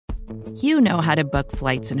You know how to book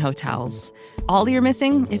flights and hotels. All you're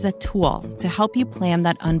missing is a tool to help you plan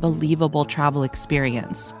that unbelievable travel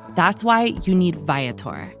experience. That's why you need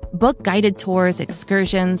Viator. Book guided tours,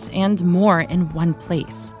 excursions, and more in one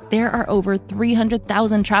place. There are over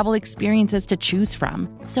 300,000 travel experiences to choose from,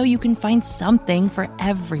 so you can find something for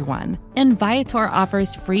everyone. And Viator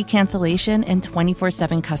offers free cancellation and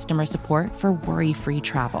 24/7 customer support for worry-free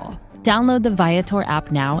travel. Download the Viator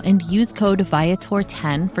app now and use code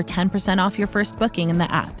Viator10 for 10% off your first booking in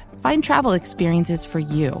the app. Find travel experiences for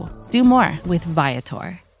you. Do more with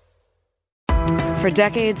Viator. For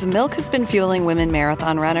decades, Milk has been fueling women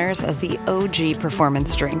marathon runners as the OG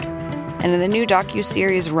performance drink. And in the new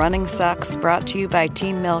docuseries Running Sucks, brought to you by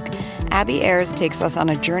Team Milk, Abby Ayers takes us on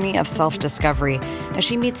a journey of self-discovery as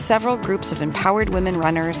she meets several groups of empowered women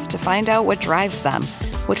runners to find out what drives them,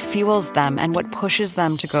 what fuels them, and what pushes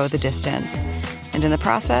them to go the distance. And in the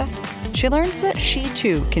process, she learns that she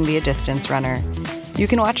too can be a distance runner. You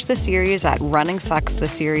can watch the series at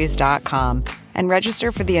runningsuckstheseries.com and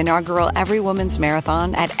register for the inaugural Every Woman's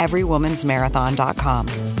Marathon at everywomansmarathon.com.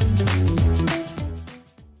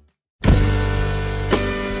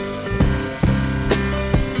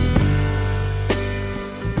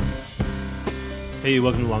 Hey,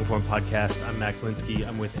 welcome to Longform Podcast. I'm Max Linsky.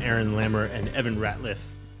 I'm with Aaron Lammer and Evan Ratliff.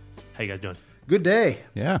 How you guys doing? Good day.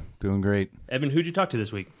 Yeah, doing great. Evan, who'd you talk to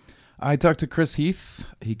this week? I talked to Chris Heath.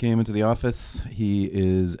 He came into the office. He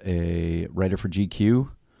is a writer for GQ.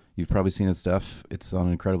 You've probably seen his stuff. It's on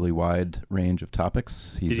an incredibly wide range of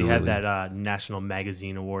topics. Did he have that National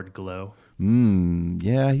Magazine Award glow?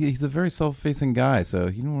 Yeah, he's a very self-facing guy, so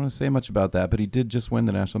he didn't want to say much about that, but he did just win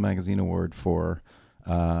the National Magazine Award for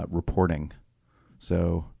reporting.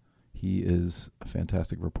 So he is a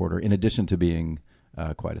fantastic reporter, in addition to being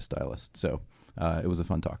quite a stylist. So it was a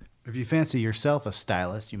fun talk. If you fancy yourself a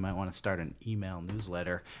stylist, you might want to start an email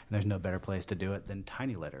newsletter. And there's no better place to do it than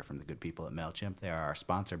TinyLetter from the good people at MailChimp. They are our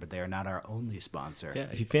sponsor, but they are not our only sponsor. Yeah,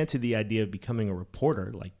 if you fancy the idea of becoming a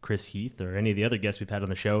reporter like Chris Heath or any of the other guests we've had on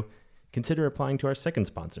the show, consider applying to our second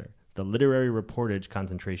sponsor, the Literary Reportage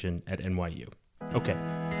Concentration at NYU. Okay,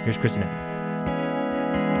 here's Chris and Evan.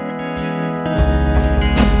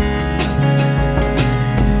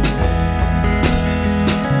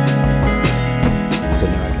 So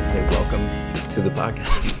now I can say welcome to the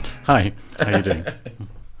podcast. Hi, how are you doing?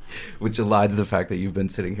 Which elides the fact that you've been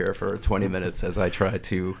sitting here for 20 minutes as I try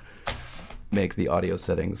to make the audio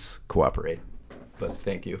settings cooperate. But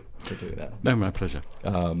thank you for doing that. No, my pleasure. I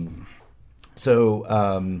don't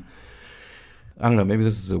know, maybe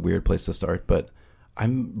this is a weird place to start, but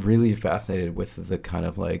I'm really fascinated with the kind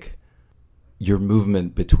of like your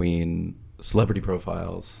movement between celebrity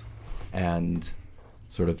profiles and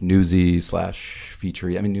sort of newsy /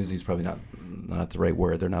 featurey. I mean, newsy is probably not the right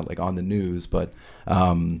word. They're not like on the news, but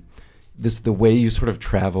the way you sort of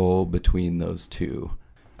travel between those two.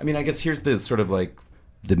 I mean, I guess here's the sort of like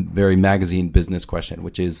the very magazine business question,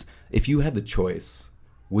 which is, if you had the choice,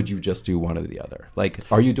 would you just do one or the other? Like,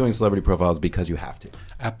 are you doing celebrity profiles because you have to?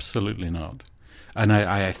 Absolutely not. And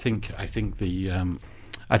I think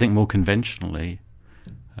more conventionally,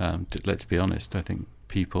 let's be honest, I think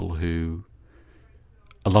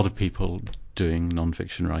a lot of people doing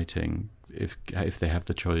non-fiction writing, if they have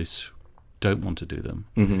the choice, don't want to do them.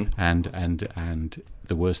 Mm-hmm. And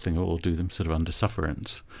the worst thing of all, do them sort of under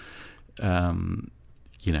sufferance.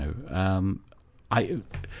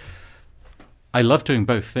 I love doing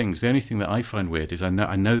both things. The only thing that I find weird is I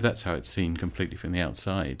know that's how it's seen completely from the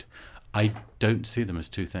outside. I don't see them as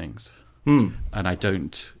two things, and I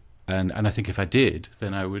don't. And I think if I did,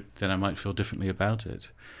 then I might feel differently about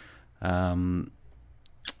it. To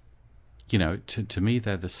me,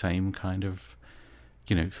 they're the same kind of.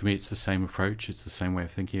 For me, it's the same approach. It's the same way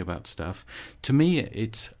of thinking about stuff. To me,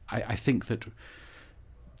 I think that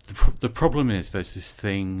the problem is there's this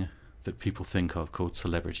thing that people think of called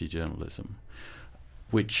celebrity journalism,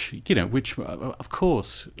 which of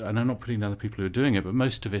course, and I'm not putting down the people who are doing it, but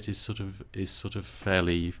most of it is sort of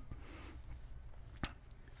fairly,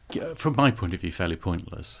 from my point of view, fairly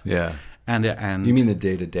pointless. Yeah. And you mean the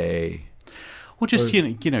day-to-day? Well, pointless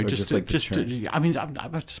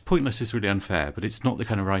is really unfair, but it's not the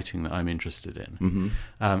kind of writing that I'm interested in. Mm-hmm.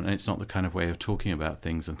 And it's not the kind of way of talking about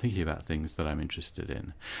things and thinking about things that I'm interested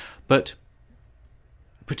in. But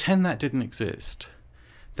pretend that didn't exist.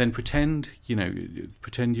 Then pretend you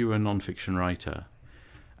were a non-fiction writer,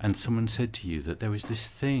 and someone said to you that there was this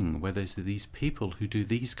thing where there's these people who do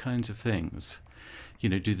these kinds of things,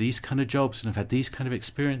 do these kind of jobs and have had these kind of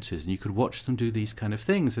experiences, and you could watch them do these kind of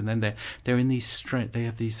things, and then they're in these they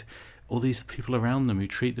have these all these people around them who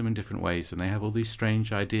treat them in different ways, and they have all these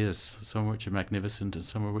strange ideas, some of which are magnificent and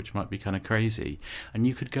some of which might be kind of crazy, and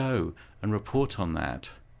you could go and report on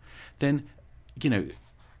that, then,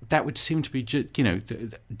 that would seem to be,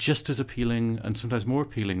 just as appealing and sometimes more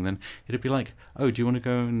appealing than it'd be like, oh, do you want to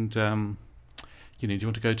go and, do you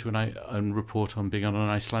want to go to and report on being on an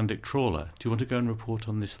Icelandic trawler? Do you want to go and report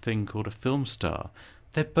on this thing called a film star?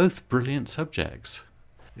 They're both brilliant subjects.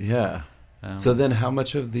 Yeah. So then how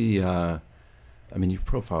much of the... you've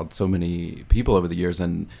profiled so many people over the years,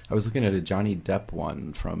 and I was looking at a Johnny Depp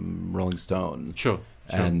one from Rolling Stone. Sure.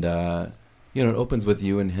 And, it opens with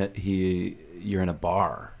you and you're in a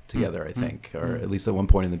bar together, I think, or at least at one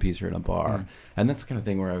point in the piece you're in a bar. And that's the kind of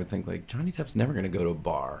thing where I would think, like, Johnny Depp's never going to go to a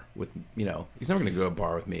bar with, he's never going to go to a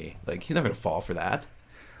bar with me. Like, he's never going to fall for that.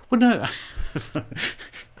 Well, no.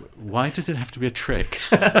 Why does it have to be a trick?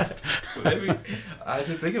 Maybe I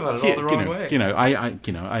just think about it all the wrong way.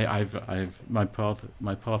 My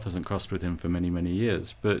path hasn't crossed with him for many, many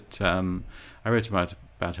years, but I wrote about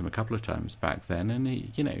him a couple of times back then, and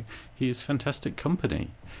he is fantastic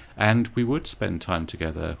company, and we would spend time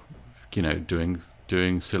together, doing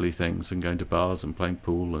silly things and going to bars and playing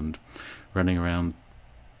pool and running around.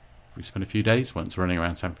 We spent a few days once running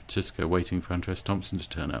around San Francisco waiting for Hunter S. Thompson to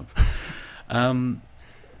turn up.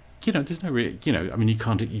 There's no you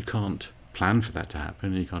can't plan for that to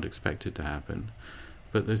happen, and you can't expect it to happen.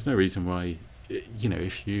 But there's no reason why,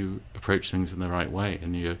 if you approach things in the right way,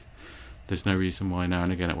 and there's no reason why now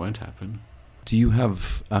and again it won't happen. Do you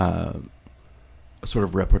have a sort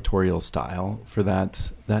of repertorial style for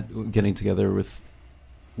that getting together with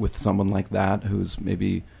someone like that who's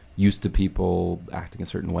maybe used to people acting a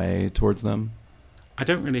certain way towards them? I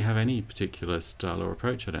don't really have any particular style or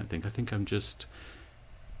approach, I don't think. I think I'm just,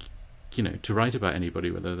 to write about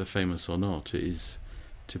anybody, whether they're famous or not, is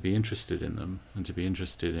to be interested in them and to be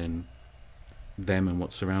interested in them and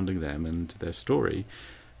what's surrounding them and their story.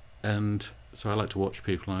 And so I like to watch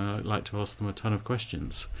people, and I like to ask them a ton of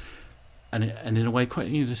questions. And in a way,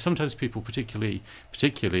 quite sometimes people, particularly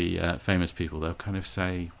famous people, they'll kind of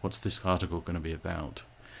say, "What's this article going to be about?"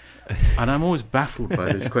 And I'm always baffled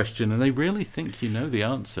by this question, and they really think you know the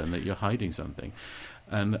answer and that you're hiding something.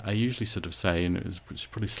 And I usually sort of say, and it's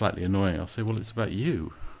probably slightly annoying, I'll say, "Well, it's about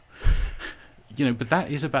you." But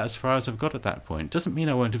that is about as far as I've got at that point. Doesn't mean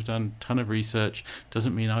I won't have done a ton of research.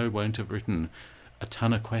 Doesn't mean I won't have written a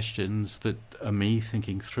ton of questions that are me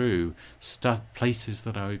thinking through stuff, places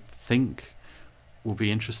that I think will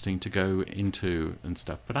be interesting to go into and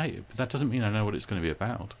stuff. But that doesn't mean I know what it's going to be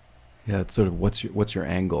about. Yeah, it's sort of what's your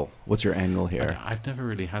angle? What's your angle here? I've never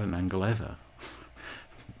really had an angle ever.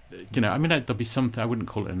 There'll be something. I wouldn't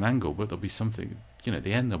call it an angle, but there'll be something. At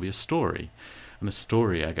the end there'll be a story, and a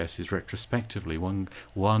story, I guess, is retrospectively one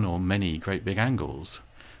or many great big angles.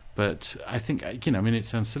 But I think, it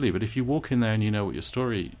sounds silly, but if you walk in there and you know what your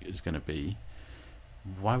story is going to be,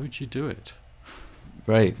 why would you do it?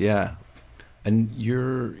 Right. Yeah. And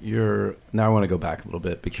you're now I want to go back a little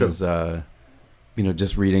bit because. Sure.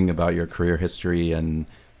 Just reading about your career history, and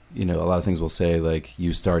a lot of things will say like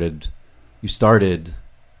you started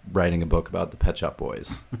writing a book about the Pet Shop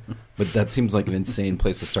Boys, but that seems like an insane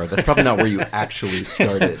place to start. That's probably not where you actually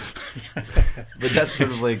started, but that's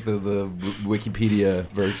sort of like the Wikipedia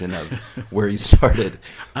version of where you started.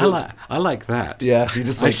 I like that. Yeah, you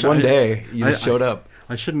just one day you just showed up.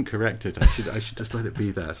 I shouldn't correct it. I should just let it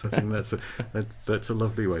be that. I think that's a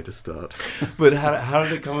lovely way to start. But how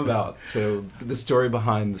did it come about? So the story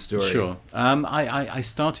behind the story. Sure. I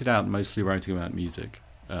started out mostly writing about music,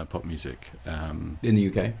 pop music. In the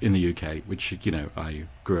UK? In the UK, which, I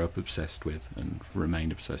grew up obsessed with and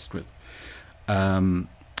remain obsessed with. And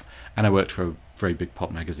I worked for a very big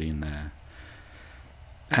pop magazine there.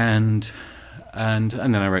 And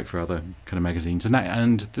then I wrote for other kind of magazines.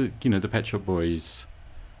 The Pet Shop Boys...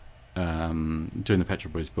 doing the Pet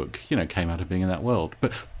Shop Boys book, came out of being in that world.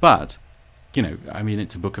 But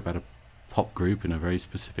it's a book about a pop group in a very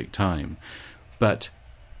specific time. But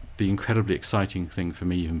the incredibly exciting thing for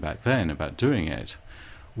me even back then about doing it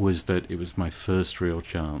was that it was my first real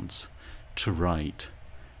chance to write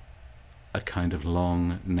a kind of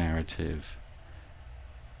long narrative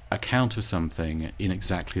account of something in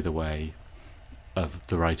exactly the way of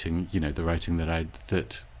the writing,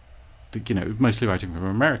 mostly writing from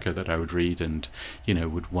America that I would read and,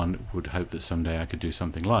 would hope that someday I could do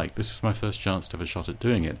something like. This was my first chance to have a shot at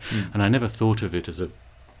doing it. And I never thought of it as a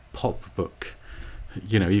pop book,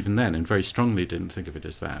 even then, and very strongly didn't think of it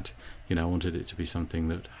as that. I wanted it to be something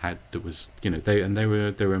that was, they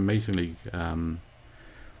were amazingly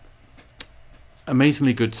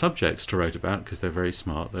amazingly good subjects to write about because they're very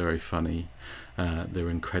smart, they're very funny, they're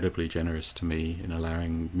incredibly generous to me in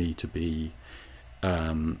allowing me to be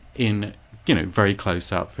in, very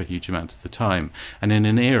close up for huge amounts of the time. And in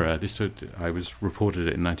an era, I was reported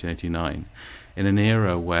it in 1989, in an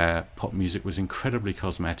era where pop music was incredibly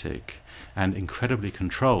cosmetic and incredibly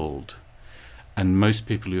controlled, and most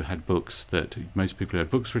people who had books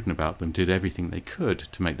written about them did everything they could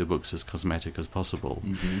to make the books as cosmetic as possible.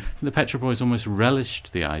 Mm-hmm. The Pet Shop Boys almost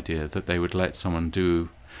relished the idea that they would let someone do,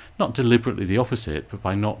 not deliberately the opposite, but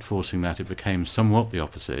by not forcing that, it became somewhat the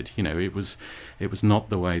opposite. It was not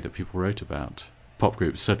the way that people wrote about pop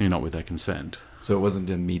groups, certainly not with their consent. So it wasn't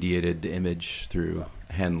a mediated image through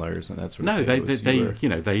handlers and that sort of no, thing.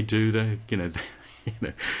 they do the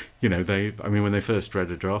I mean, when they first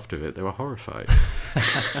read a draft of it, they were horrified.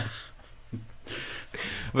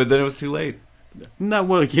 But then it was too late. No,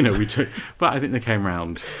 well, we took, but I think they came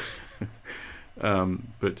round.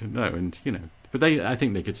 But no, and but I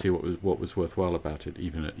think they could see what was worthwhile about it,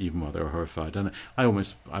 even while they were horrified. And I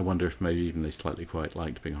wonder if maybe even they slightly quite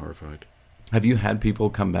liked being horrified. Have you had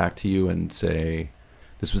people come back to you and say,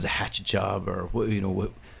 "This was a hatchet job," or what?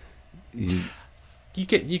 You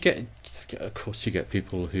get, of course, you get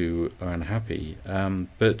people who are unhappy.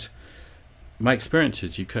 But my experience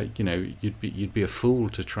is, you'd be a fool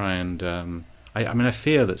to try and. I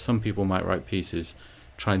fear that some people might write pieces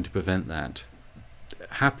trying to prevent that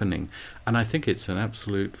happening, and I think it's an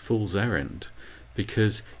absolute fool's errand,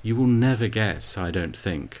 because you will never guess, I don't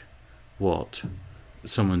think, what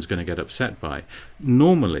someone's going to get upset by.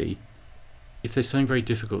 Normally, if there's something very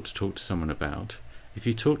difficult to talk to someone about, if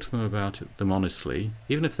you talk to them about them honestly,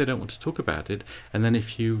 even if they don't want to talk about it, and then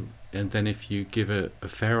if you give a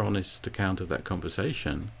fair, honest account of that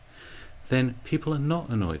conversation, then people are not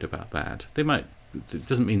annoyed about that. They might. It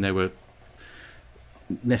doesn't mean they were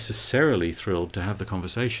necessarily thrilled to have the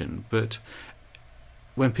conversation, but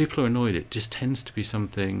when people are annoyed, it just tends to be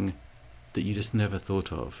something that you just never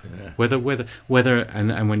thought of. Yeah. Whether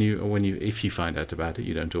and when you if you find out about it,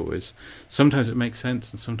 you don't always. Sometimes it makes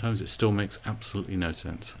sense, and sometimes it still makes absolutely no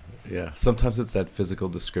sense. Yeah. Sometimes it's that physical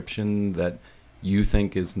description that you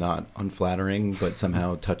think is not unflattering, but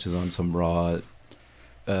somehow touches on some raw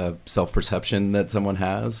self-perception that someone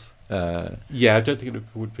has. Yeah, I don't think it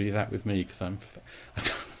would be that with me, because I'm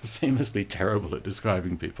famously terrible at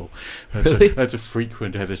describing people. That's a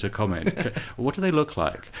frequent editor comment. What do they look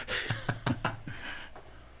like?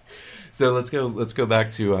 So let's go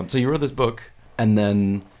back to so you wrote this book, and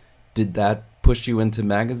then did that push you into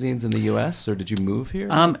magazines in the U.S., or did you move here?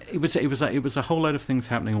 It was a whole load of things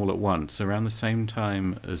happening all at once around the same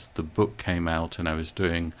time as the book came out, and I was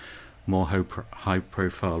doing more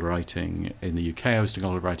high-profile writing in the UK. I was doing a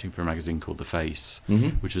lot of writing for a magazine called The Face,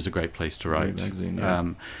 which was a great place to write. Great magazine,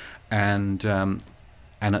 yeah. And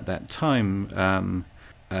at that time, an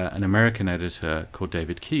American editor called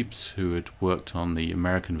David Keeps, who had worked on the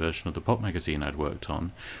American version of the pop magazine I'd worked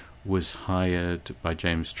on, was hired by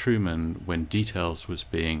James Truman when Details was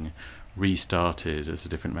being restarted as a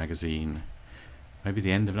different magazine, maybe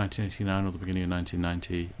the end of 1989 or the beginning of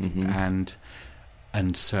 1990,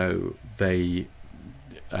 and so they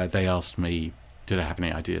asked me, did I have any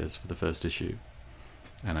ideas for the first issue?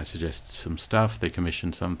 And I suggested some stuff. They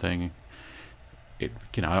commissioned something.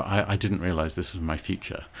 I didn't realize this was my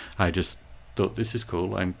future. I just thought, this is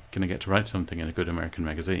cool. I'm going to get to write something in a good American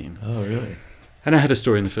magazine. Oh, really? And I had a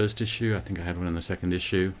story in the first issue. I think I had one in the second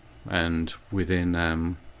issue. And within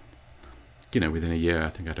a year, I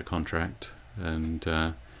think I had a contract. And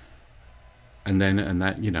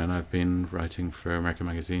I've been writing for American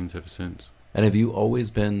magazines ever since. And have you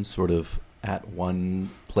always been sort of at one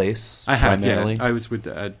place? I have, primarily? yeah. I was with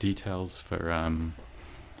Details for I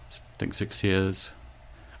think 6 years,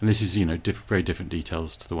 and this is very different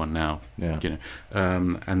Details to the one now. Yeah.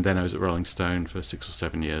 And then I was at Rolling Stone for 6 or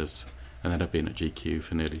 7 years, and then I've been at GQ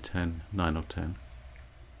for nearly 9 or 10.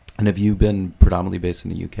 And have you been predominantly based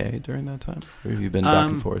in the UK during that time, or have you been back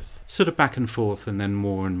and forth? Sort of back and forth, and then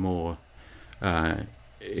more and more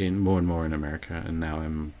in America, and now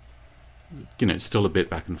I'm, it's still a bit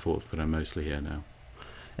back and forth, but I'm mostly here now.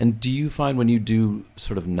 And do you find when you do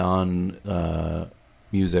sort of non-music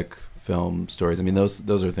film stories, I mean, those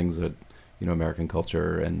are things that, American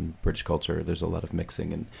culture and British culture, there's a lot of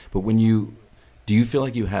mixing, but do you feel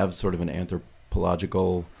like you have sort of an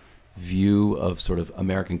anthropological view of sort of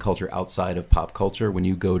American culture outside of pop culture when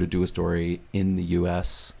you go to do a story in the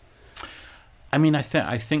US? I mean, I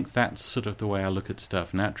think that's sort of the way I look at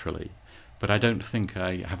stuff naturally, but I don't think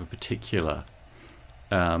I have a particular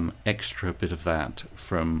extra bit of that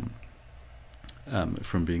from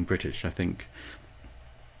being British. I think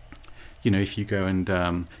if you go and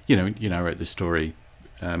I wrote this story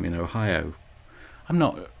in Ohio. I'm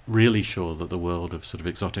not really sure that the world of sort of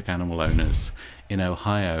exotic animal owners in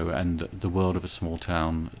Ohio and the world of a small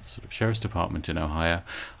town sort of sheriff's department in Ohio,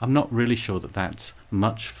 I'm not really sure that that's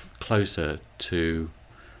much closer to,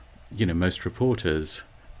 most reporters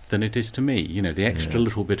than it is to me. The extra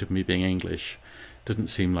little bit of me being English doesn't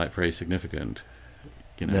seem like very significant.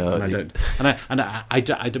 No,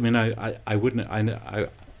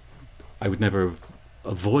 I would never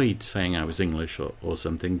avoid saying I was English or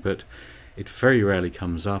something, but it very rarely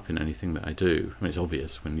comes up in anything that I do. I mean, it's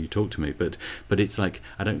obvious when you talk to me, but it's like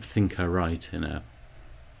I don't think I write in a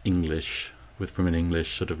English from an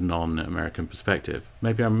English sort of non-American perspective.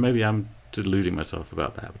 Maybe I'm deluding myself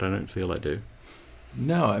about that, but I don't feel I do.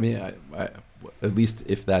 No, I mean, I at least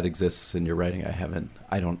if that exists in your writing,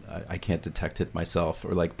 I can't detect it myself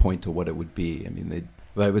or like point to what it would be. I mean,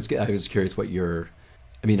 I was curious what are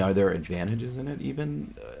there advantages in it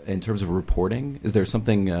even in terms of reporting? Is there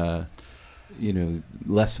something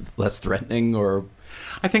less threatening or?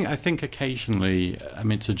 I think occasionally, I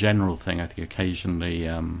mean, it's a general thing. I think occasionally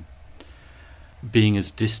being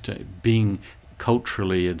as distant, being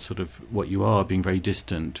culturally and sort of what you are, being very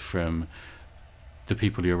distant from the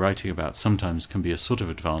people you're writing about sometimes can be a sort of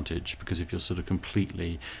advantage, because if you're sort of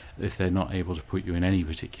if they're not able to put you in any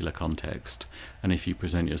particular context, and if you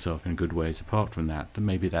present yourself in good ways apart from that, then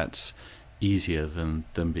maybe that's easier than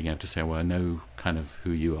being able to say, well, I know kind of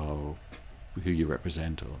who you are or who you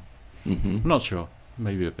represent, or I'm not sure,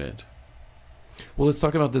 maybe a bit. Well, let's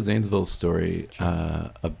talk about the Zanesville story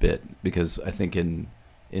Sure. A bit, because I think in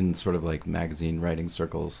sort of like magazine writing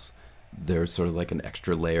circles, there's sort of like an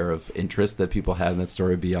extra layer of interest that people have in that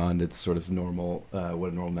story beyond its sort of normal,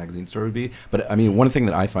 what a normal magazine story would be. But I mean, one thing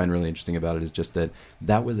that I find really interesting about it is just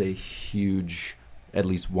that was a huge, at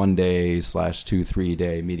least 1 day / 2-3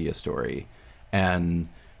 day media story. And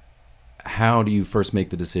how do you first make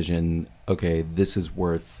the decision, okay, this is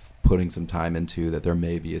worth putting some time into, that there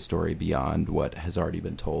may be a story beyond what has already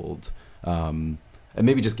been told? And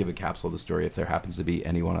maybe just give a capsule of the story if there happens to be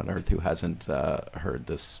anyone on Earth who hasn't heard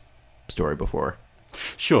this story before.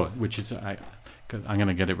 Sure, which is I'm going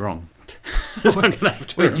to get it wrong. So I'm going to have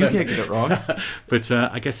to. Wait, you can't get it wrong. But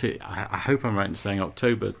I guess I hope I'm right in saying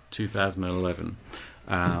October 2011.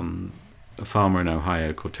 A farmer in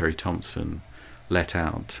Ohio called Terry Thompson let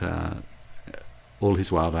out all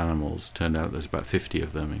his wild animals. Turned out there's about 50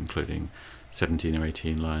 of them, including 17 or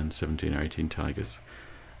 18 lions, 17 or 18 tigers,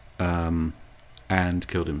 and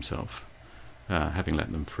killed himself, having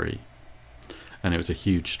let them free. And it was a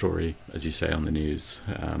huge story, as you say, on the news.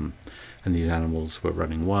 And these animals were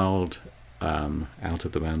running wild out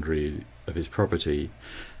of the boundary of his property.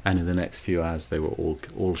 And in the next few hours, they were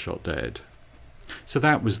all shot dead. So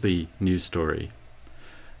that was the news story.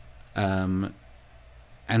 And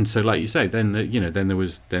so, like you say, then there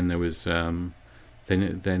was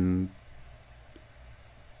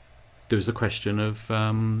the question of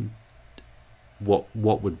what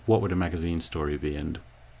would a magazine story be, and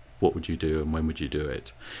what would you do, and when would you do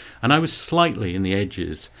it? And I was slightly in the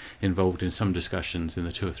edges involved in some discussions in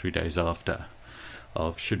the 2 or 3 days after,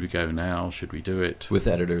 of should we go now, should we do it? With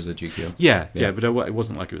editors at GQ? Yeah, but it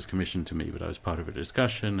wasn't like it was commissioned to me, but I was part of a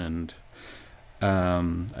discussion, and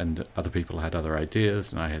other people had other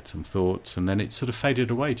ideas, and I had some thoughts, and then it sort of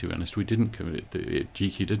faded away, to be honest.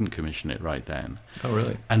 GQ didn't commission it right then. Oh,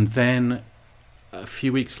 really? And then a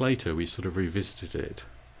few weeks later, we sort of revisited it.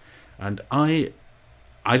 And I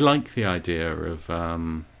like the idea of...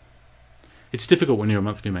 it's difficult when you're a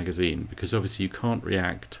monthly magazine, because obviously you can't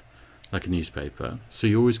react like a newspaper, so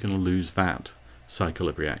you're always going to lose that cycle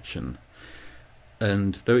of reaction.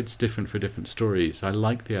 And though it's different for different stories, I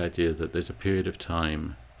like the idea that there's a period of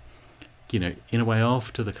time, in a way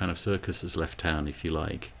after the kind of circus has left town, if you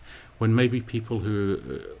like, when maybe people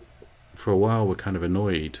who for a while were kind of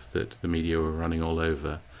annoyed that the media were running all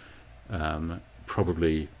over,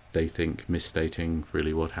 probably they think misstating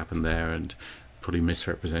really what happened there, and probably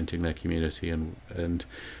misrepresenting their community, and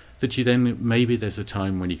that you then, maybe there's a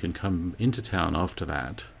time when you can come into town after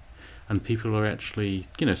that, and people are actually,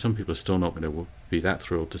 some people are still not going to be that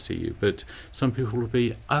thrilled to see you, but some people will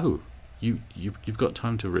be, you've got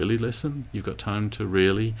time to really listen, you've got time to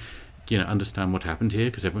really, understand what happened here,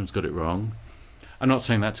 because everyone's got it wrong. I'm not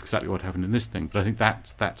saying that's exactly what happened in this thing, but I think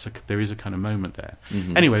there is a kind of moment there.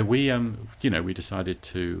 Mm-hmm. Anyway, we decided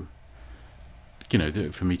to,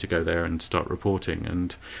 for me to go there and start reporting,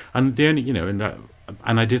 and the only,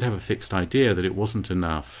 and I did have a fixed idea that it wasn't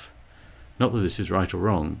enough. Not that this is right or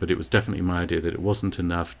wrong, but it was definitely my idea that it wasn't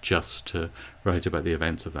enough just to write about the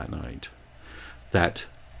events of that night. That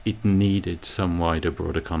it needed some wider,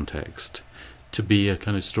 broader context to be a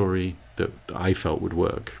kind of story that I felt would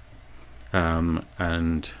work.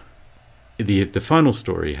 And the final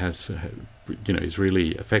story has, is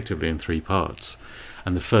really effectively in 3 parts.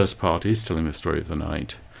 And the first part is telling the story of the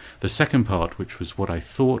night. The second part, which was what I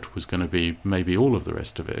thought was going to be maybe all of the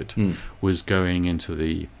rest of it, was going into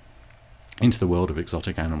the world of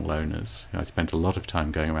exotic animal owners. I spent a lot of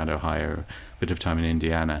time going around Ohio, a bit of time in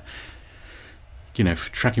Indiana.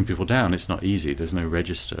 For tracking people down, it's not easy. There's no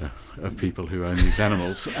register of people who own these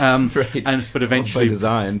animals. Right. But eventually, by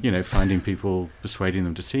design. Finding people, persuading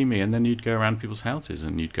them to see me, and then you'd go around people's houses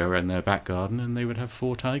and you'd go around their back garden, and they would have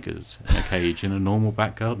 4 tigers in a cage in a normal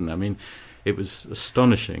back garden. I mean, it was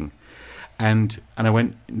astonishing. And I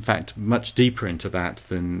went, in fact, much deeper into that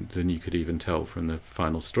than you could even tell from the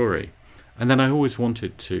final story. And then I always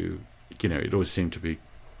wanted to, it always seemed to be,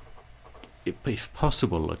 if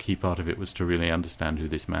possible, a key part of it was to really understand who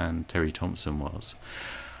this man, Terry Thompson, was.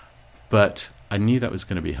 But I knew that was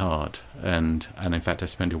going to be hard. And in fact, I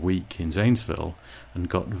spent a week in Zanesville and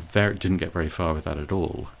didn't get very far with that at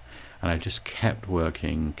all. And I just kept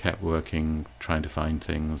working, trying to find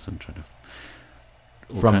things and trying to...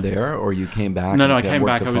 From there, or you came back? No, I came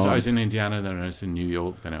back. I was in Indiana, then I was in New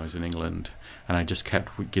York, then I was in England, and I just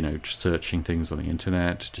kept, searching things on the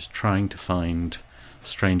internet, just trying to find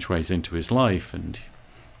strange ways into his life. And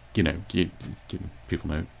people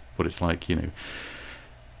know what it's like.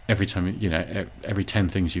 Every time, every 10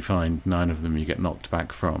 things you find, 9 of them you get knocked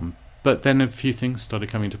back from. But then a few things started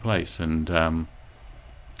coming to place, and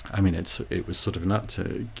it was sort of nuts.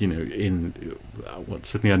 In what's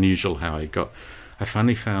certainly unusual how I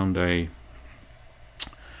finally found a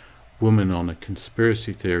woman on a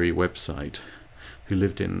conspiracy theory website who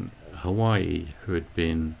lived in Hawaii who had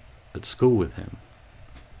been at school with him.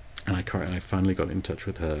 And I finally got in touch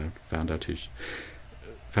with her, found out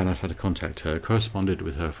how to contact her, corresponded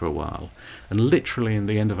with her for a while. And literally in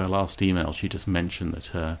the end of her last email, she just mentioned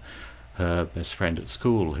that her best friend at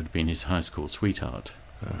school had been his high school sweetheart,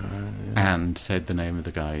 and said the name of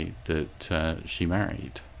the guy that she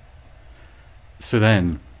married. So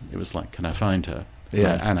then it was like, can I find her?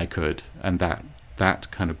 Yeah. And I could. And that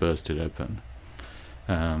kind of burst it open.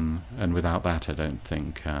 And without that, I don't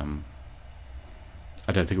think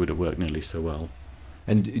it would have worked nearly so well.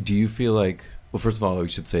 And do you feel like, well, first of all, we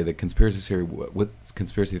should say that conspiracy theory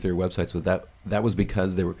websites, that was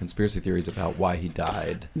because there were conspiracy theories about why he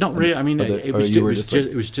died? Not really. I mean, it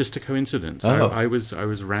was just a coincidence. Oh. I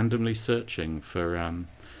was randomly searching for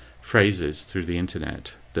phrases through the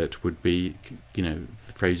internet that would be,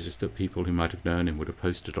 phrases that people who might have known him would have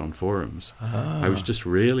posted on forums. I was just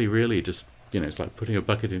really just, it's like putting a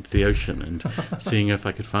bucket into the ocean and seeing if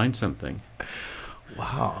I could find something.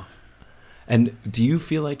 Wow. And do you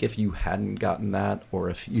feel like if you hadn't gotten that, or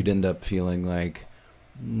if you'd end up feeling like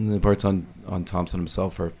the parts on Thompson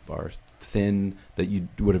himself are thin, that you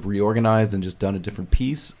would have reorganized and just done a different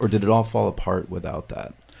piece, or did it all fall apart without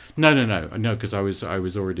that? No, because I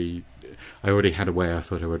already had a way I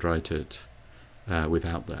thought I would write it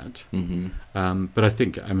without that. Mm-hmm. But I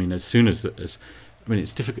think, as soon as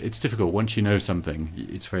it's difficult once you know something.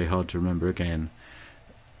 It's very hard to remember again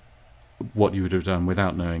what you would have done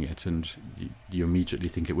without knowing it, and you immediately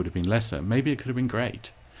think it would have been lesser. Maybe it could have been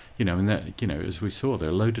great, and that, as we saw, there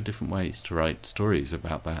are a load of different ways to write stories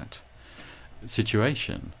about that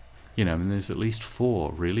situation. There's at least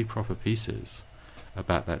 4 really proper pieces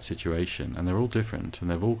about that situation, and they're all different,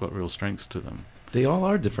 and they've all got real strengths to them. They all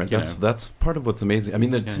are different. That's part of what's amazing.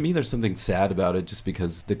 To me, there's something sad about it, just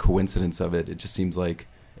because the coincidence of it. It just seems like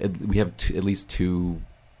we have at least 2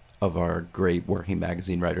 of our great working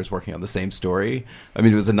magazine writers working on the same story.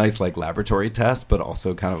 It was a nice laboratory test, but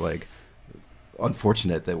also kind of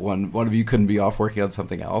unfortunate that one of you couldn't be off working on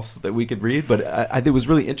something else that we could read. But it was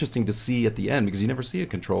really interesting to see at the end, because you never see a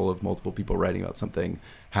control of multiple people writing about something,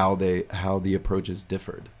 how the approaches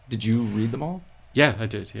differed. Did you read them all? Yeah, I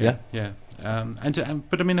did. Yeah.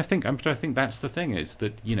 But I think that's the thing, is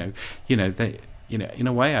that they. In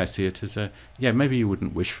a way, I see it as maybe you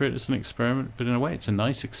wouldn't wish for it as an experiment, but in a way it's a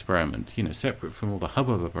nice experiment, separate from all the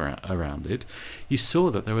hubbub around it. You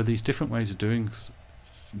saw that there were these different ways of doing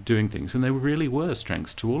things, and there really were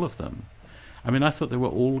strengths to all of them. I thought they were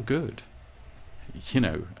all good.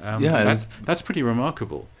 That's pretty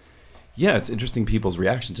remarkable. Yeah, it's interesting people's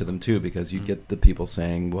reaction to them too, because you get the people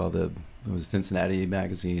saying, well, it was Cincinnati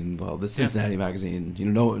magazine. Well, the Cincinnati magazine,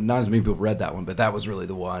 not as many people read that one, but that was really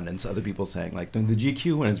the one. And so other people saying, the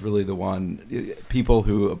GQ one is really the one. People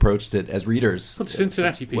who approached it as readers. Well, the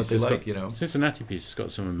Cincinnati piece, Cincinnati piece has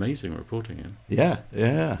got some amazing reporting in. Yeah.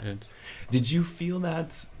 Did you feel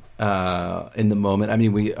that? in the moment. I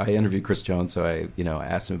mean, I interviewed Chris Jones, so I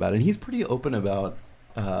asked him about it, and he's pretty open about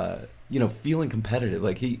feeling competitive.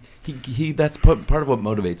 Like he that's part of what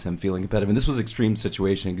motivates him, feeling competitive. And this was an extreme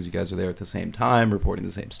situation because you guys were there at the same time, reporting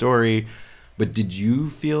the same story. But did you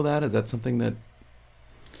feel that? Is that something that?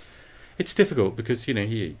 It's difficult because I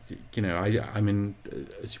mean,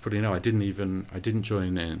 as you probably know, I didn't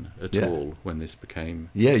join in at all when this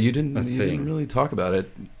became you didn't really talk about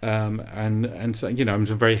it, and so I'm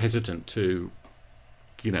very hesitant to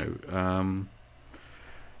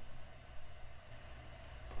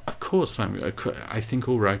of course I think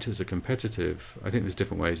all writers are competitive. I think there's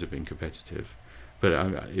different ways of being competitive. But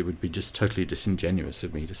it would be just totally disingenuous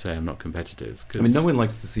of me to say I'm not competitive. I mean, no one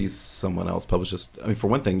likes to see someone else publish. For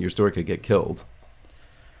one thing, your story could get killed,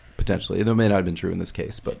 potentially. That may not have been true in this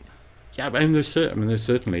case, but yeah. I mean, there's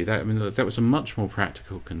certainly that. I mean, that was a much more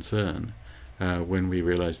practical concern when we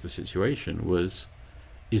realised the situation was: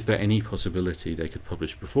 is there any possibility they could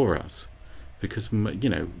publish before us? Because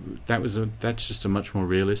that's just a much more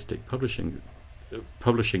realistic publishing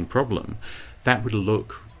problem. That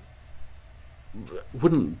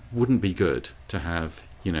wouldn't be good to have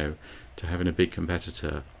in a big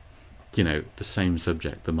competitor the same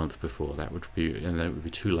subject the month before. That would be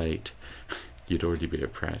too late. You'd already be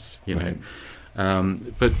at press, Right.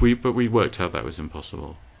 But we worked out that was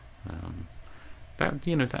impossible.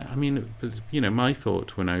 My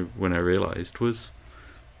thought when I realized was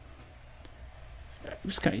it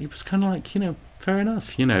was kind of like fair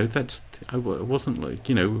enough. I wasn't like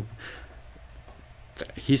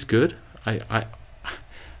he's good. I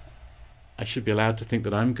should be allowed to think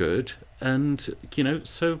that I'm good, and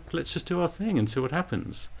so let's just do our thing and see what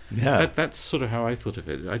happens. Yeah, that's sort of how I thought of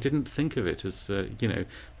it. I didn't think of it as that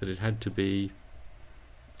it had to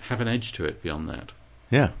have an edge to it beyond that.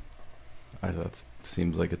 Yeah, that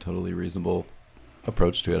seems like a totally reasonable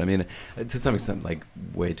approach to it. I mean, to some extent, like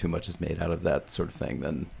way too much is made out of that sort of thing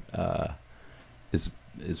than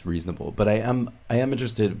is reasonable. But I am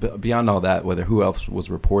interested beyond all that, whether who else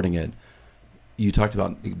was reporting it. You talked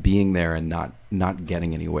about being there and not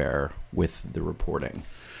getting anywhere with the reporting,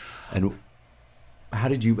 and how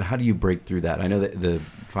do you break through that? I know that the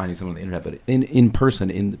finding someone on the internet, but in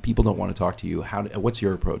person, people don't want to talk to you. What's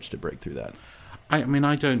your approach to break through that? I mean,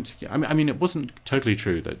 it wasn't totally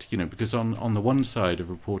true that because on the one side of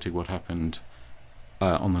reporting what happened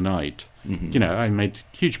on the night, mm-hmm. I made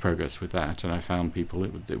huge progress with that, and I found people.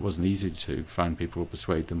 It wasn't easy to find people or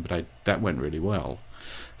persuade them, but that went really well.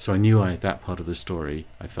 So I knew that part of the story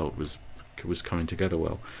I felt was coming together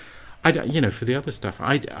well. For the other stuff,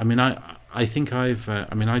 I think I've.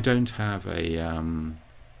 I don't have I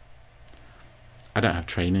don't have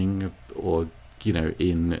training or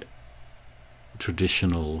in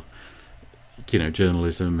traditional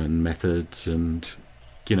journalism and methods, and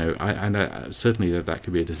certainly that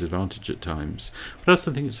could be a disadvantage at times, but I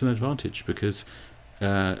also think it's an advantage because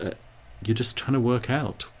you're just trying to work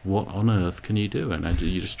out what on earth can you do, and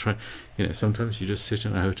you just try. Sometimes you just sit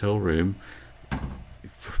in a hotel room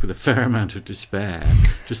with a fair amount of despair,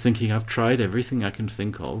 just thinking, I've tried everything I can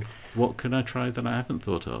think of. What can I try that I haven't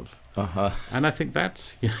thought of? And I think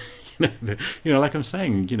that's like I'm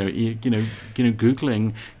saying,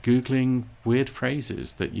 googling weird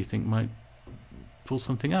phrases that you think might pull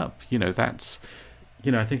something up. That's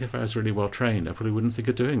I think if I was really well trained, I probably wouldn't think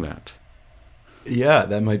of doing that. Yeah,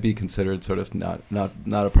 that might be considered sort of not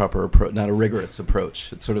a proper approach, not a rigorous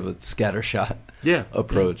approach. It's sort of a scattershot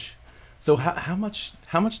approach. Yeah. So how much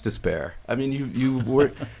despair? I mean, you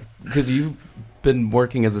work because you've been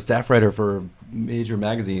working as a staff writer for major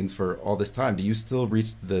magazines for all this time. Do you still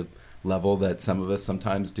reach the level that some of us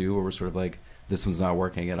sometimes do, where we're sort of like, this one's not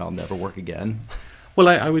working and I'll never work again? Well,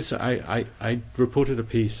 I reported a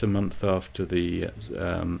piece a month after the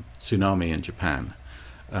tsunami in Japan.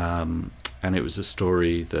 And it was a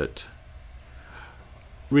story that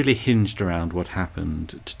really hinged around what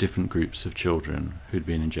happened to different groups of children who'd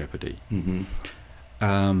been in jeopardy. Mm-hmm.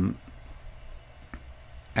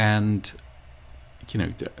 And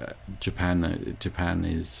Japan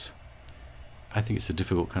is, I think it's a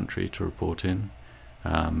difficult country to report in.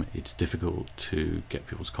 It's difficult to get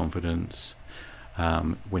people's confidence.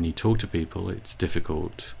 When you talk to people, it's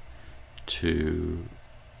difficult to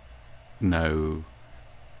know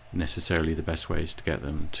necessarily the best ways to get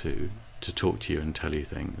them to talk to you and tell you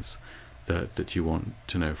things that you want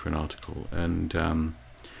to know for an article. And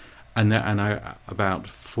I about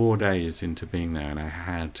 4 days into being there, and I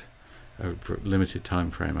had a limited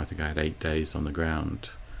time frame. I think I had 8 days on the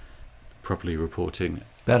ground, properly reporting.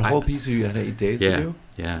 That whole piece you had 8 days to do?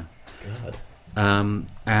 Yeah. God.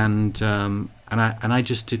 And I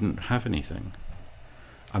just didn't have anything.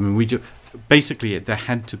 I mean, we do. Basically, there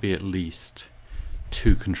had to be at least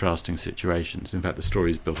 2 contrasting situations. In fact, the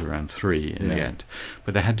story is built around 3 in the end.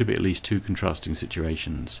 But there had to be at least 2 contrasting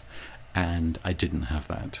situations, and I didn't have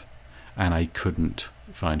that. And I couldn't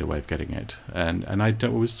find a way of getting it. And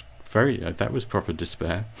that was proper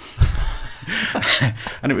despair.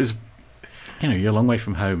 And it was, you're a long way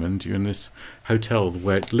from home, and you're in this hotel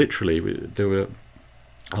where literally there were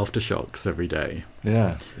aftershocks every day.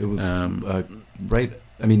 Yeah, it was right.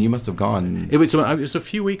 I mean, you must have gone. It was a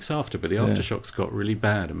few weeks after, but the aftershocks got really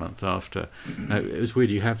bad a month after. It was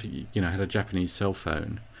weird. You had a Japanese cell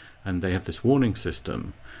phone, and they have this warning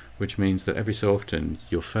system, which means that every so often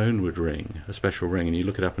your phone would ring, a special ring, and you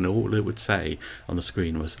look it up, and all it would say on the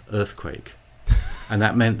screen was earthquake. And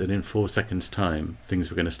that meant that in 4 seconds' time,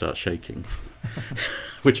 things were going to start shaking,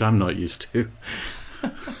 which I'm not used to.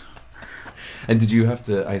 And did you have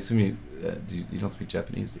to? I assume you don't speak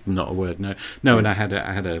Japanese. Not a word, no. No, and I had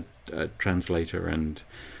a translator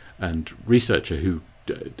and researcher who,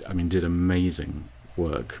 did amazing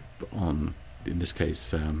work on. In this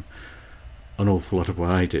case, an awful lot of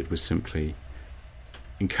what I did was simply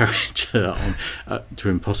encourage her on to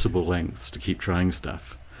impossible lengths to keep trying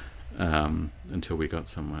stuff until we got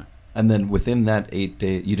somewhere. And then within that 8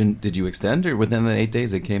 days, did you extend, or within the 8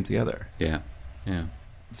 days it came together? Yeah.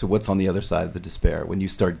 So what's on the other side of the despair when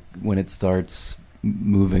it starts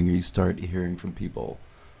moving, or you start hearing from people?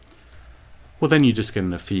 Well, then you just get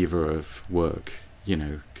in a fever of work,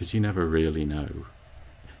 because you never really know.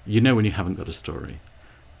 You know when you haven't got a story,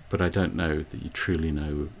 but I don't know that you truly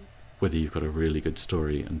know whether you've got a really good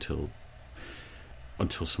story until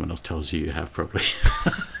someone else tells you have, probably.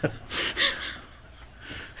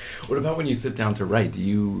 What about when you sit down to write? Do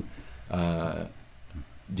you have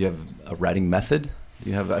a writing method?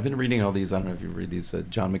 I've been reading all these. I don't know if you read these.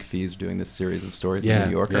 John McPhee's doing this series of stories in the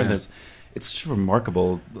New Yorker, and it's just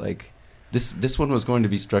remarkable. Like this one was going to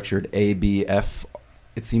be structured A, B, F.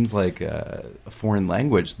 It seems like a foreign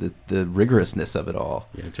language. The rigorousness of it all.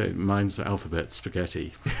 Yeah, mine's alphabet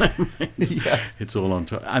spaghetti. Yeah, it's all on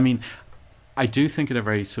top. I mean, I do think in a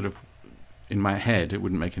very sort of, in my head, it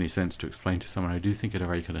wouldn't make any sense to explain to someone. I do think in a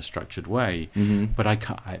very kind of structured way, but I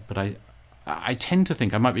can't. I tend to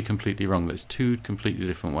think, I might be completely wrong, there's 2 completely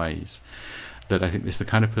different ways that I think this is the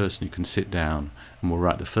kind of person who can sit down and will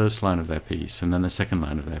write the first line of their piece, and then the second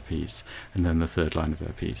line of their piece, and then the third line of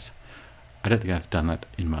their piece. I don't think I've done that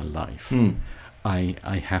in my life. I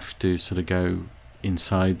have to sort of go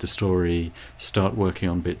inside the story, start working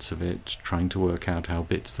on bits of it, trying to work out how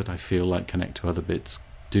bits that I feel like connect to other bits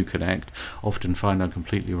do connect, often find I'm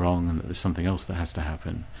completely wrong and that there's something else that has to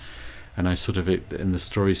happen. And and the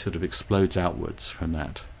story sort of explodes outwards from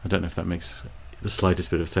that. I don't know if that makes the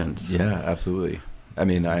slightest bit of sense. Yeah, absolutely. I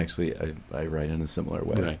mean, I write in a similar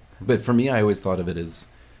way. Right. But for me, I always thought of it as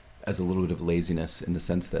a little bit of laziness, in the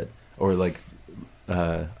sense that, or like,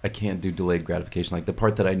 I can't do delayed gratification. Like the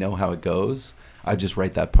part that I know how it goes, I just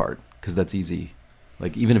write that part because that's easy.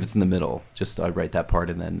 Like even if it's in the middle, just I write that part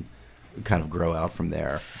and then kind of grow out from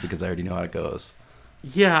there because I already know how it goes.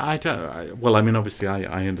 Yeah, I don't. Well, I mean, obviously,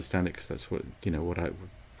 I understand it because that's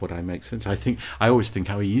what I make sense. I always think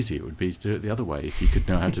how easy it would be to do it the other way if you could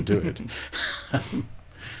know how to do it.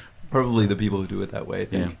 Probably the people who do it that way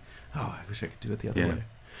think, "Oh, I wish I could do it the other way."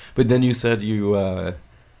 But then you said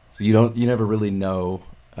so you never really know,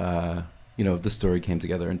 if the story came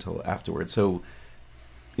together until afterwards. So,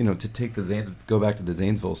 to take go back to the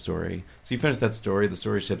Zanesville story. So you finish that story, the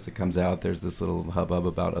story ships, it comes out, there's this little hubbub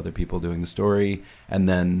about other people doing the story, and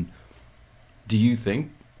then do you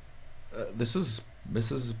think this is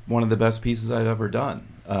one of the best pieces I've ever done?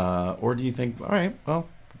 Or do you think, all right, well,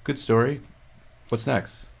 good story, what's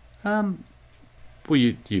next? Well,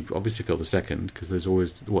 you obviously feel the second, because there's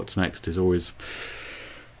always, what's next is always,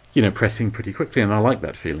 pressing pretty quickly, and I like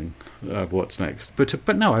that feeling of what's next.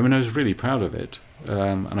 But no, I mean, I was really proud of it.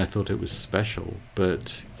 And I thought it was special,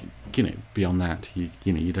 but beyond that, you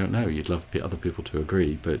don't know. You'd love other people to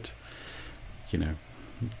agree, but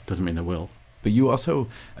doesn't mean they will. But you also,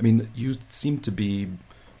 I mean, you seem to be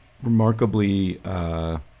remarkably.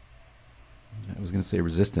 I was going to say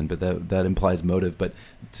resistant, but that implies motive. But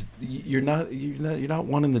you're not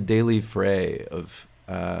one in the daily fray of.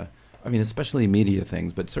 I mean, especially media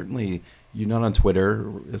things, but certainly you're not on Twitter.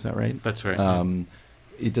 Is that right? That's right.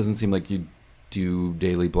 It doesn't seem like you do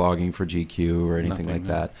daily blogging for GQ or anything like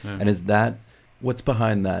that. No. And is that what's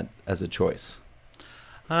behind that as a choice?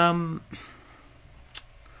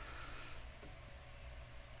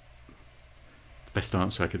 best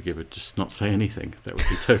answer I could give would just not say anything. That would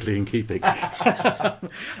be totally in keeping. That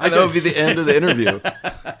would be the end of the interview.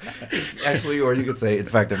 Actually, or you could say, in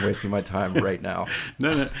fact, I'm wasting my time right now.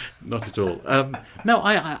 No, not at all. No,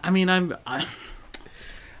 I mean, I'm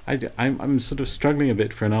sort of struggling a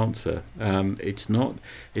bit for an answer. It's not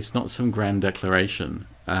some grand declaration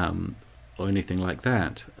or anything like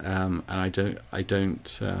that, and I don't.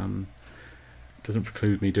 Doesn't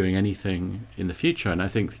preclude me doing anything in the future. And I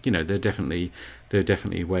think there are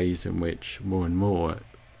definitely ways in which more and more,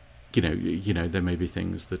 there may be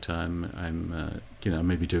things that I'm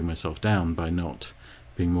maybe doing myself down by not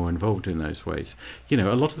being more involved in those ways. A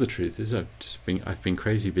lot of the truth is I've been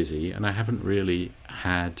crazy busy, and I haven't really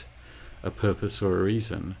had a purpose or a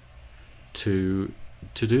reason to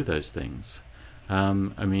do those things.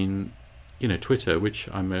 Twitter, which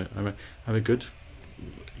I'm a good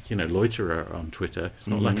loiterer on Twitter. It's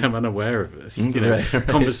not like I'm unaware of right.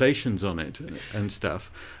 Conversations on it and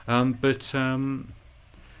stuff. But I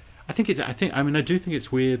do think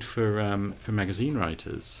it's weird for magazine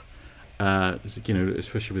writers,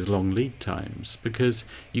 especially with long lead times, because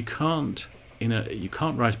you can't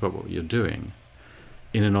write about what you're doing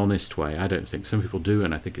in an honest way. I don't think. Some people do,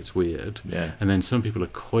 and I think it's weird. Yeah. And then some people are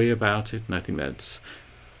coy about it, and I think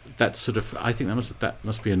that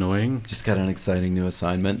must be annoying. Just got an exciting new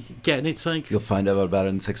assignment. Yeah, and it's like you'll find out about it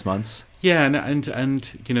in 6 months. Yeah, and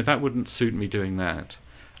that wouldn't suit me doing that.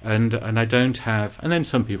 And I don't have. And then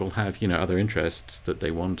some people have other interests that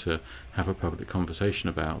they want to have a public conversation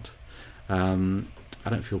about. I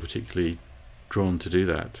don't feel particularly drawn to do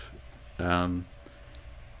that.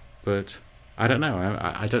 But I don't know.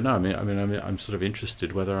 I don't know. I'm sort of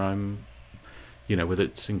interested whether I'm, whether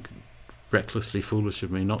it's recklessly foolish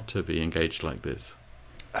of me not to be engaged like this.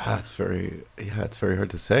 It's very hard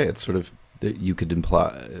to say. It's sort of that you could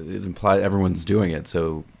imply everyone's doing it,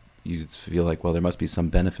 so you feel like, well, there must be some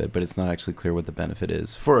benefit, but it's not actually clear what the benefit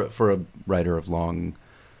is for a writer of long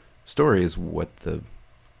stories. What the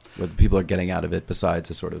people are getting out of it besides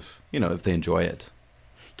a sort of if they enjoy it.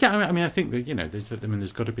 Yeah, I think that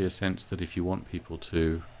there's got to be a sense that if you want people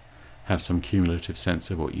to have some cumulative sense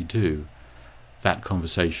of what you do, that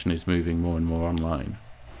conversation is moving more and more online,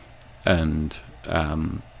 and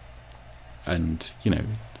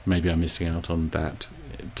maybe I'm missing out on that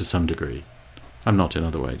to some degree. I'm not in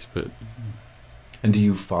other ways, but. And do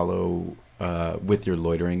you follow with your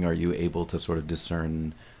loitering? Are you able to sort of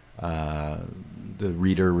discern the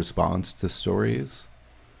reader response to stories?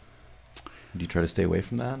 Do you try to stay away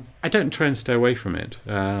from that? I don't try and stay away from it.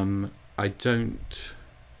 I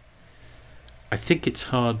think it's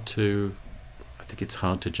hard to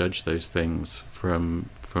judge those things from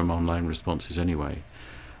online responses anyway.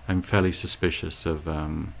 I'm fairly suspicious of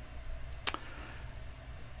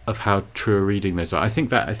how true a reading those are. I think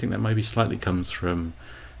that maybe slightly comes from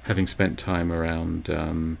having spent time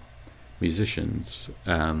around musicians,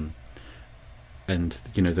 and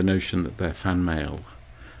the notion that they're fan mail,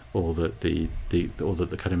 or that the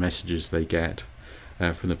kind of messages they get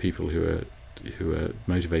from the people who are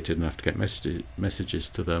motivated enough to get messages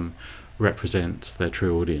to them represents their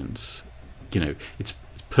true audience. It's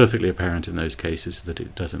perfectly apparent in those cases that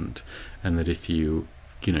it doesn't, and that if you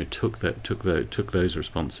took those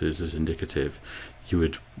responses as indicative, you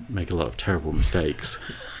would make a lot of terrible mistakes.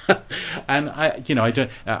 And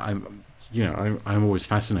I'm always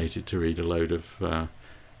fascinated to read a load of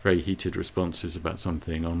very heated responses about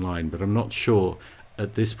something online, but I'm not sure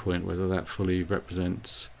at this point whether that fully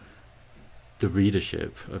represents the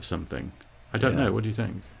readership of something. I don't know. What do you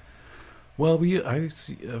think? Well,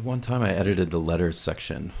 one time I edited the letters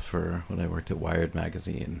section for when I worked at Wired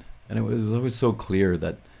magazine, and it was always so clear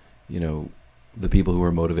that the people who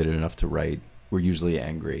were motivated enough to write were usually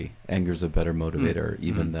angry. Anger's a better motivator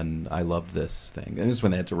even than I loved this thing. And this is when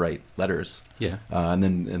they had to write letters, and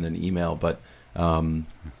then email. But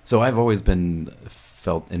so I've always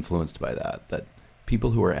felt influenced by that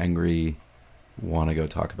people who are angry want to go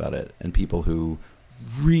talk about it, and people who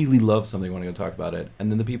really love something want to go talk about it, and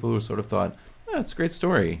then the people who sort of thought, it's a great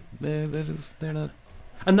story, they're not.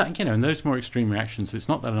 And that in those more extreme reactions, it's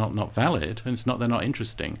not that they're not valid, and it's not they're not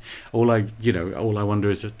interesting. All I wonder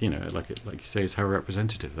is like you say, is how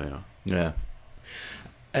representative they are. Yeah.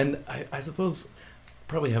 And I suppose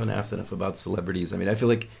probably haven't asked enough about celebrities. I feel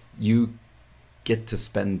like you get to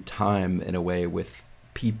spend time in a way with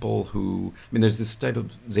people who. There's this type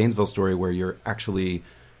of Zanesville story where you're actually.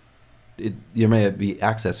 There may be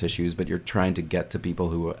access issues, but you're trying to get to people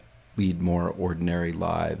who lead more ordinary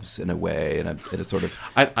lives in a way, in a sort of...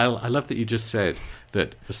 I love that you just said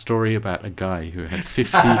that a story about a guy who had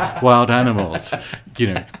 50 wild animals,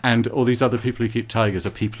 and all these other people who keep tigers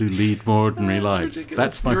are people who lead more ordinary lives.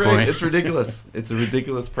 That's my point. It's ridiculous. It's a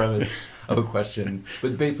ridiculous premise of a question.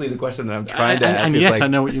 But basically the question that I'm trying to ask is yes, I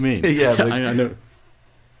know what you mean. Yeah, I know.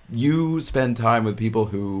 You spend time with people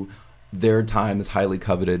who their time is highly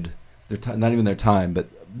coveted. Not even their time, but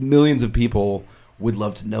millions of people would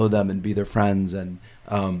love to know them and be their friends. And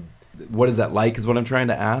what is that like is what I'm trying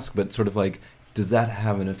to ask. But sort of like, does that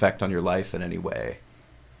have an effect on your life in any way?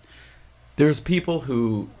 There's people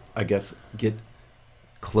who, I guess, get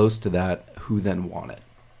close to that who then want it.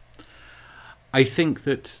 I think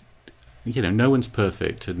that, no one's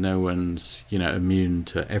perfect and no one's, immune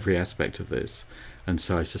to every aspect of this. And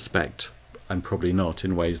so I suspect I'm probably not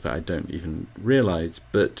in ways that I don't even realize.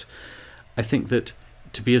 But I think that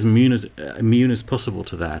to be as immune as possible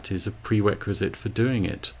to that is a prerequisite for doing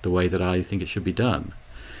it the way that I think it should be done.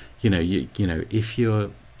 If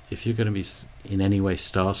you're going to be in any way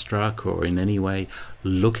starstruck or in any way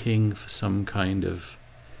looking for some kind of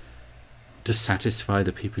to satisfy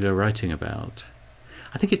the people you're writing about,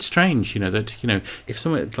 I think it's strange, that if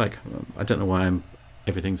someone like I don't know why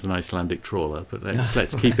everything's an Icelandic trawler, but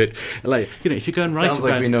let's keep it like if you go and write Sounds about.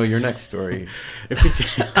 Sounds like we know your next story.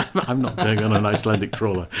 I'm not going on an Icelandic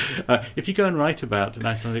trawler. If you go and write about an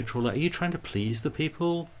Icelandic trawler, are you trying to please the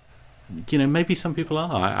people? Maybe some people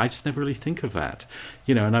are. I just never really think of that.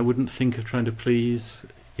 And I wouldn't think of trying to please,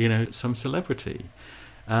 some celebrity.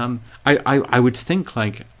 I would think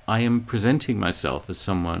like I am presenting myself as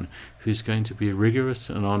someone who's going to be rigorous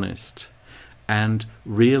and honest. And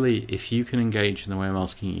really, if you can engage in the way I'm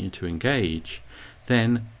asking you to engage,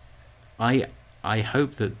 then I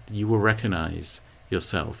hope that you will recognize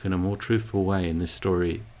yourself in a more truthful way in this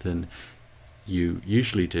story than you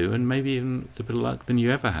usually do, and maybe even with a bit of luck than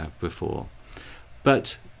you ever have before.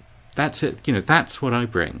 But that's it. That's what I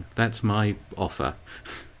bring. That's my offer.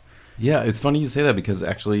 Yeah, it's funny you say that because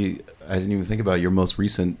actually I didn't even think about it. Your most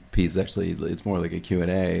recent piece. Actually, it's more like a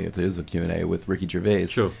Q&A. It is a Q&A with Ricky Gervais.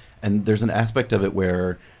 Sure. And there's an aspect of it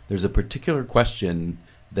where there's a particular question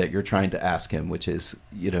that you're trying to ask him, which is,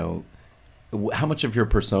 how much of your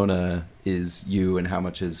persona is you and how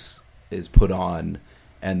much is put on?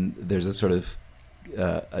 And there's a sort of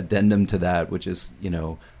addendum to that, which is,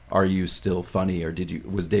 are you still funny, or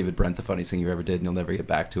was David Brent the funniest thing you ever did, and you'll never get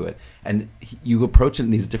back to it? And you approach it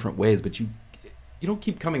in these different ways, but you don't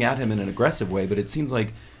keep coming at him in an aggressive way. But it seems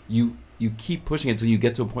like you keep pushing it until you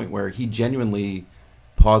get to a point where he genuinely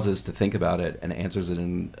pauses to think about it and answers it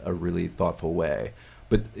in a really thoughtful way.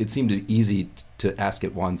 But it seemed easy to ask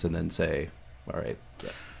it once and then say, all right.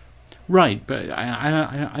 Yeah. Right, but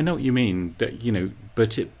I know what you mean. That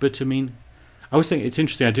but I mean, I was thinking it's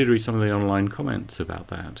interesting. I did read some of the online comments about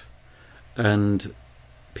that, and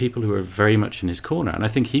people who are very much in his corner. And I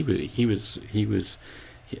think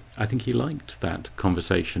I think he liked that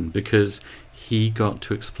conversation because he got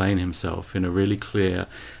to explain himself in a really clear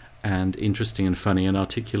and interesting and funny and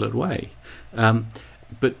articulate way.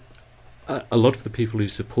 But a lot of the people who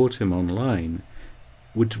support him online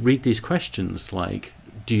would read these questions like,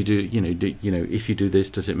 do you do, if you do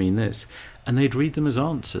this, does it mean this? And they'd read them as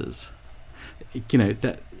answers.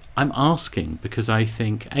 That I'm asking because I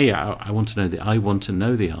think, I want to know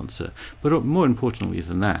the answer. But more importantly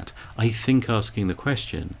than that, I think asking the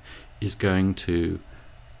question is going to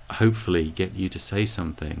hopefully get you to say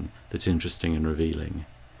something that's interesting and revealing,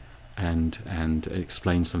 and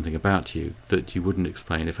explain something about you that you wouldn't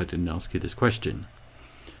explain if I didn't ask you this question.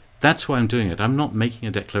 That's why I'm doing it. I'm not making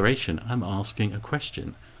a declaration. I'm asking a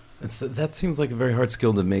question. That seems like a very hard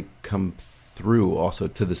skill to make come through also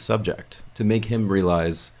to the subject, to make him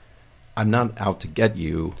realize I'm not out to get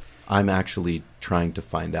you. I'm actually trying to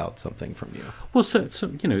find out something from you. Well, so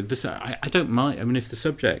this I don't mind. I mean, if the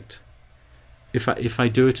subject, if I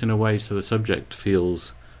do it in a way so the subject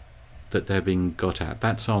feels that they're being got at,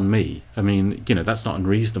 that's on me. I mean, that's not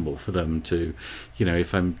unreasonable for them to,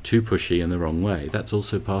 if I'm too pushy in the wrong way, that's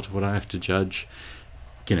also part of what I have to judge,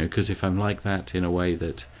 because if I'm like that in a way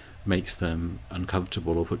that makes them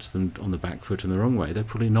uncomfortable or puts them on the back foot in the wrong way, they're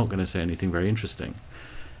probably not going to say anything very interesting.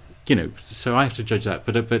 So I have to judge that.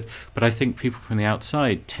 But I think people from the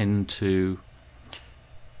outside tend to,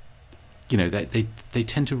 they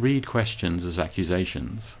tend to read questions as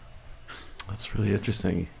accusations. That's really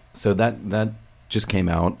interesting. So that just came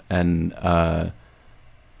out, and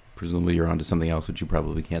presumably you're onto something else, which you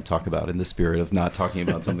probably can't talk about in the spirit of not talking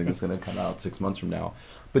about something that's going to come out 6 months from now.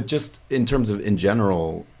 But just in terms of, in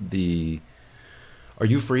general, Are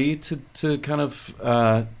you free to kind of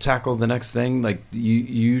tackle the next thing? Like, you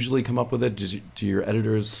usually come up with it? Do your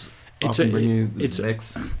editors often bring you this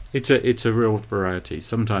mix? It's a real variety.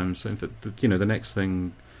 Sometimes, the next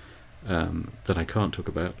thing that I can't talk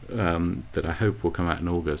about, that I hope will come out in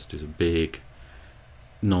August, is a big,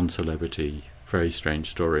 non-celebrity, very strange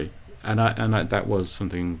story. And that was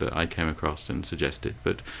something that I came across and suggested.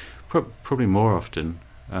 But probably more often,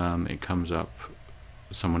 it comes up.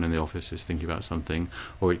 Someone in the office is thinking about something,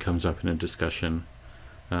 or it comes up in a discussion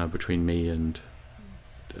between me and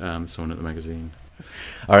someone at the magazine.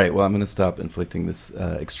 All right, well, I'm going to stop inflicting this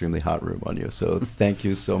extremely hot room on you. So thank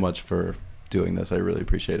you so much for doing this. I really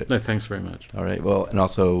appreciate it. No, thanks very much. All right, well, and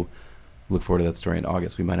also look forward to that story in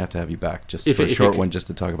August. We might have to have you back just for a short one just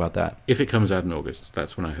to talk about that. If it comes out in August,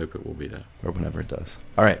 that's when I hope it will be there. Or whenever it does.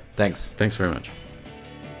 All right, thanks. Thanks very much.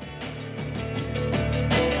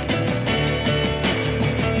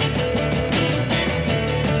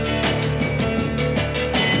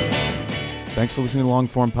 Thanks for listening to the Long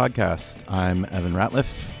Form Podcast. I'm Evan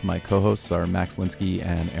Ratliff. My co-hosts are Max Linsky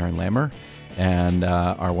and Aaron Lammer. And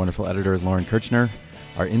our wonderful editor is Lauren Kirchner.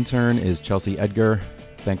 Our intern is Chelsea Edgar.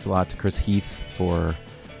 Thanks a lot to Chris Heath for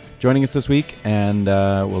joining us this week. And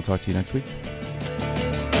we'll talk to you next week.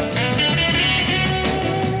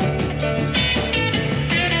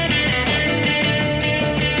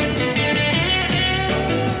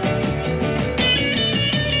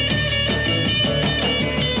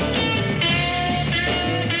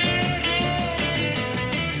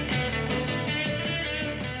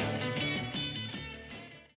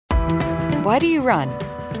 Why do you run?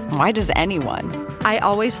 Why does anyone? I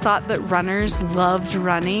always thought that runners loved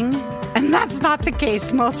running, and that's not the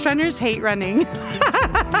case. Most runners hate running,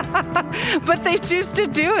 but they choose to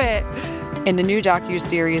do it. In the new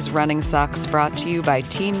docuseries Running Sucks, brought to you by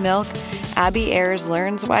Team Milk, Abby Ayers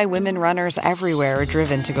learns why women runners everywhere are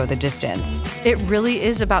driven to go the distance. It really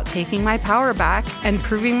is about taking my power back and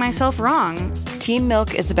proving myself wrong. Team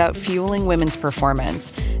Milk is about fueling women's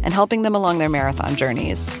performance and helping them along their marathon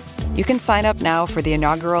journeys. You can sign up now for the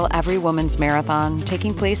inaugural Every Woman's Marathon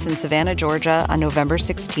taking place in Savannah, Georgia on November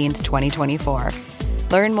 16th, 2024.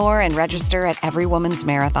 Learn more and register at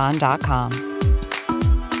everywomansmarathon.com.